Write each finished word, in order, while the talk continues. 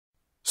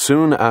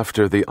Soon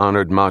after the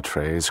Honored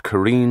Matres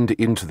careened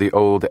into the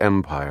old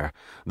empire,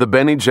 the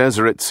Bene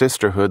Gesserit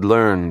sisterhood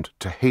learned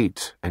to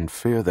hate and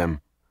fear them.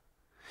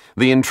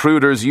 The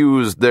intruders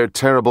used their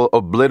terrible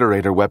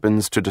obliterator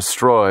weapons to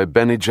destroy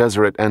Bene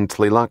Gesserit and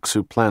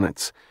Tleilaxu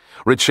planets,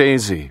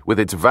 Richezi with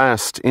its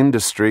vast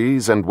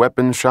industries and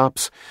weapon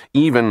shops,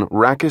 even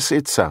Arrakis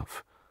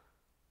itself.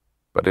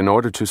 But in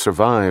order to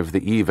survive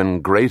the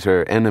even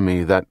greater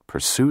enemy that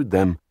pursued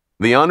them,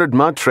 the Honored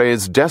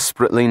Matres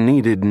desperately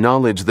needed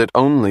knowledge that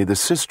only the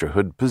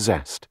sisterhood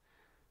possessed.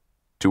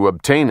 To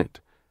obtain it,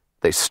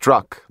 they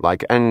struck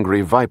like angry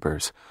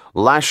vipers,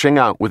 lashing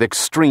out with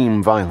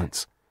extreme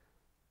violence.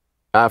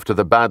 After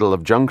the Battle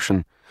of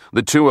Junction,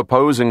 the two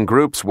opposing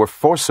groups were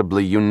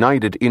forcibly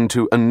united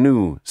into a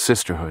new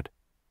sisterhood.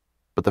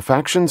 But the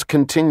factions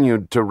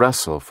continued to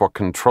wrestle for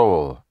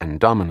control and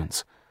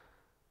dominance.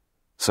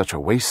 Such a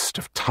waste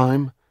of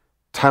time,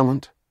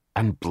 talent,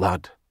 and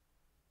blood.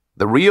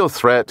 The real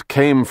threat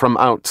came from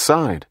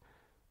outside,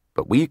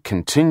 but we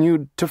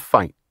continued to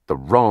fight the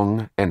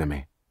wrong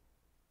enemy.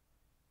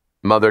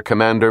 Mother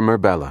Commander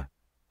Merbella,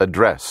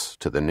 Address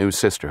to the New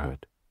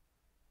Sisterhood.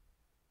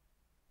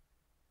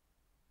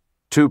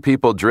 Two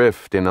people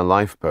drift in a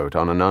lifeboat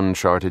on an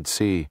uncharted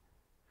sea.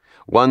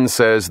 One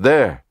says,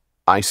 "There,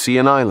 I see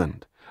an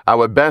island.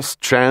 Our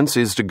best chance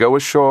is to go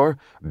ashore,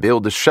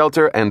 build a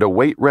shelter, and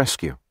await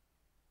rescue."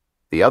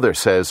 The other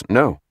says,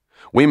 "No.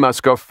 We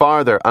must go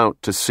farther out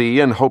to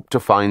sea and hope to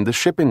find the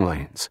shipping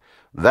lanes.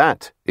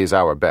 That is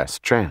our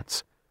best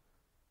chance."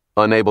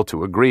 Unable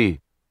to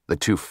agree, the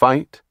two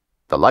fight,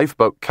 the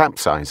lifeboat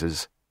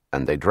capsizes,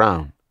 and they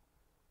drown.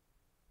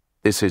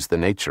 This is the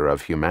nature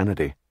of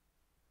humanity.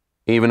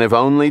 Even if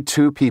only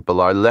two people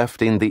are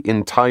left in the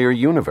entire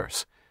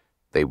universe,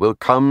 they will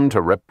come to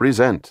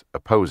represent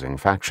opposing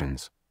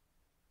factions.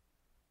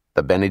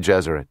 The Bene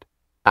Gesserit,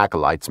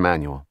 Acolyte's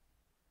Manual.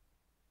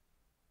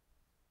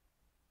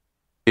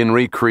 In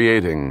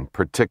recreating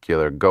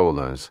particular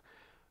Golas,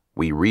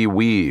 we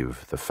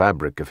reweave the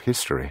fabric of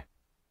history.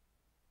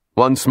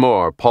 Once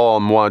more,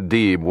 Paul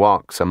Muad'Dib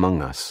walks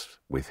among us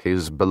with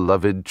his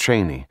beloved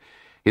Cheney,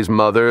 his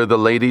mother, the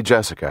Lady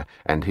Jessica,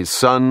 and his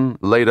son,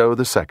 Leto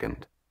II,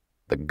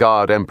 the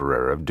God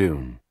Emperor of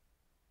Dune.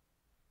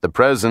 The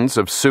presence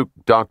of Suk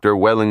Dr.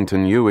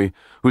 Wellington Huey,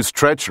 whose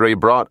treachery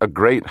brought a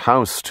great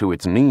house to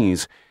its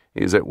knees,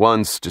 is at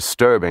once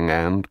disturbing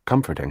and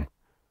comforting.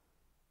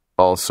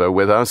 Also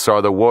with us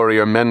are the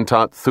warrior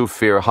Mentat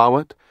Thufir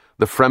Hawat,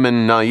 the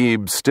Fremen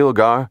Naib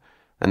Stilgar,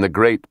 and the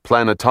great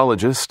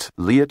planetologist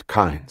Liet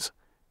Kynes.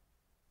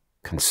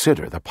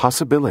 Consider the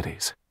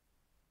possibilities.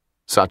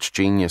 Such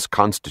genius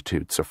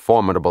constitutes a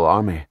formidable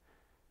army.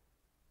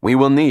 We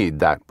will need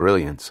that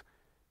brilliance,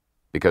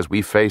 because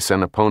we face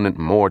an opponent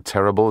more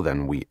terrible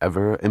than we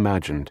ever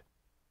imagined.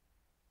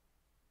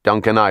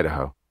 Duncan,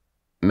 Idaho.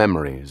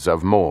 Memories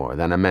of More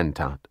Than a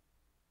Mentat.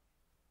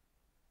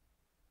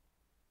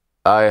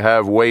 I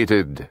have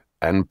waited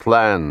and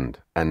planned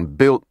and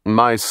built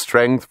my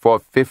strength for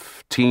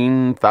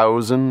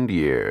 15,000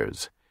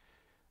 years.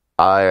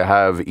 I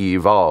have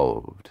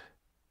evolved.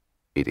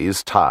 It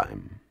is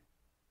time.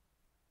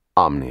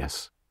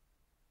 Omnius.